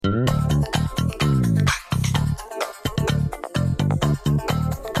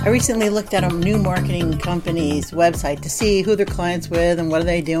I recently looked at a new marketing company's website to see who their clients with and what are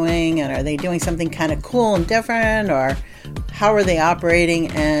they doing, and are they doing something kind of cool and different, or how are they operating?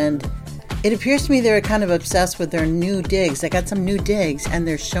 And it appears to me they're kind of obsessed with their new digs. They got some new digs and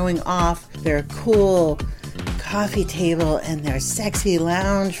they're showing off their cool coffee table and their sexy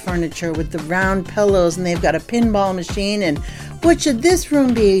lounge furniture with the round pillows, and they've got a pinball machine. And what should this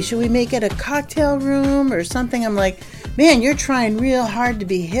room be? Should we make it a cocktail room or something? I'm like, man, you're trying real hard to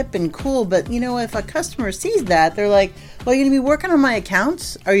be hip and cool, but if a customer sees that, they're like, well, you're going to be working on my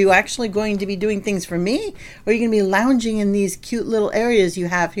accounts? Are you actually going to be doing things for me? Or are you going to be lounging in these cute little areas you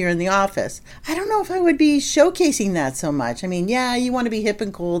have here in the office? I don't know if I would be showcasing that so much. I mean, yeah, you want to be hip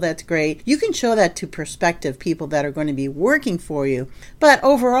and cool. That's great. You can show that to prospective people that are going to be working for you. But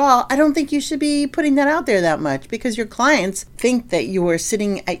overall, I don't think you should be putting that out there that much, because your clients think that you are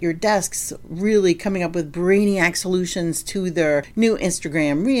sitting at your desks really coming up with brainiac solutions to their new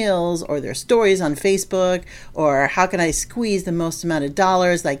Instagram reels or their stories on Facebook, or how can I squeeze the most amount of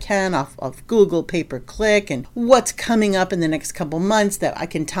dollars I can off of Google pay-per-click, and what's coming up in the next couple months that I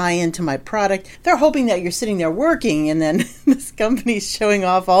can tie into my product. They're hoping that you're sitting there working, and then this company's showing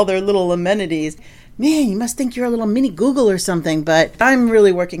off all their little amenities. Man, you must think you're a little mini Google or something, but I'm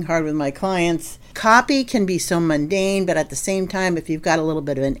really working hard with my clients. Copy can be so mundane, but at the same time, if you've got a little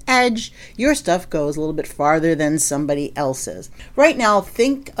bit of an edge, your stuff goes a little bit farther than somebody else's. Right now,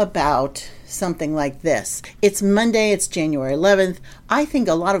 think about something like this. It's Monday, it's January 11th. I think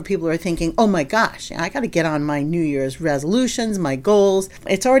a lot of people are thinking, oh my gosh, I got to get on my New Year's resolutions, my goals.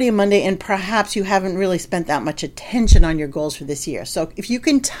 It's already a Monday, and perhaps you haven't really spent that much attention on your goals for this year. So if you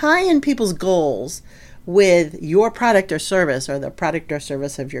can tie in people's goals with your product or service, or the product or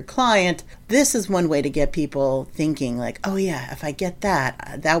service of your client, this is one way to get people thinking like, oh yeah, if I get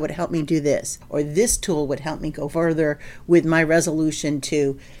that, that would help me do this, or this tool would help me go further with my resolution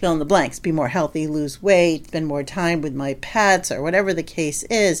to fill in the blanks, be more healthy, lose weight, spend more time with my pets, or whatever the case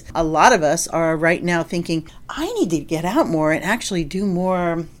is. A lot of us are right now thinking, I need to get out more and actually do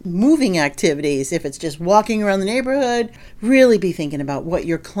more moving activities. If it's just walking around the neighborhood, really be thinking about what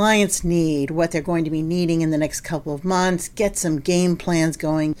your clients need, what they're going to be needing in the next couple of months. Get some game plans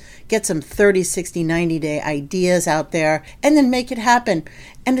going, get some 30, 60, 90-day ideas out there, and then make it happen.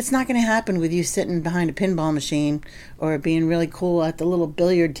 And it's not going to happen with you sitting behind a pinball machine or being really cool at the little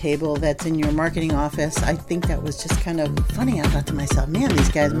billiard table that's in your marketing office. I think that was just kind of funny. I thought to myself, man, these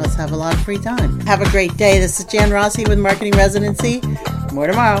guys must have a lot of free time. Have a great day. This is Jan Rossi with Marketing Residency. More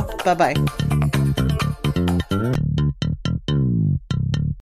tomorrow. Bye-bye.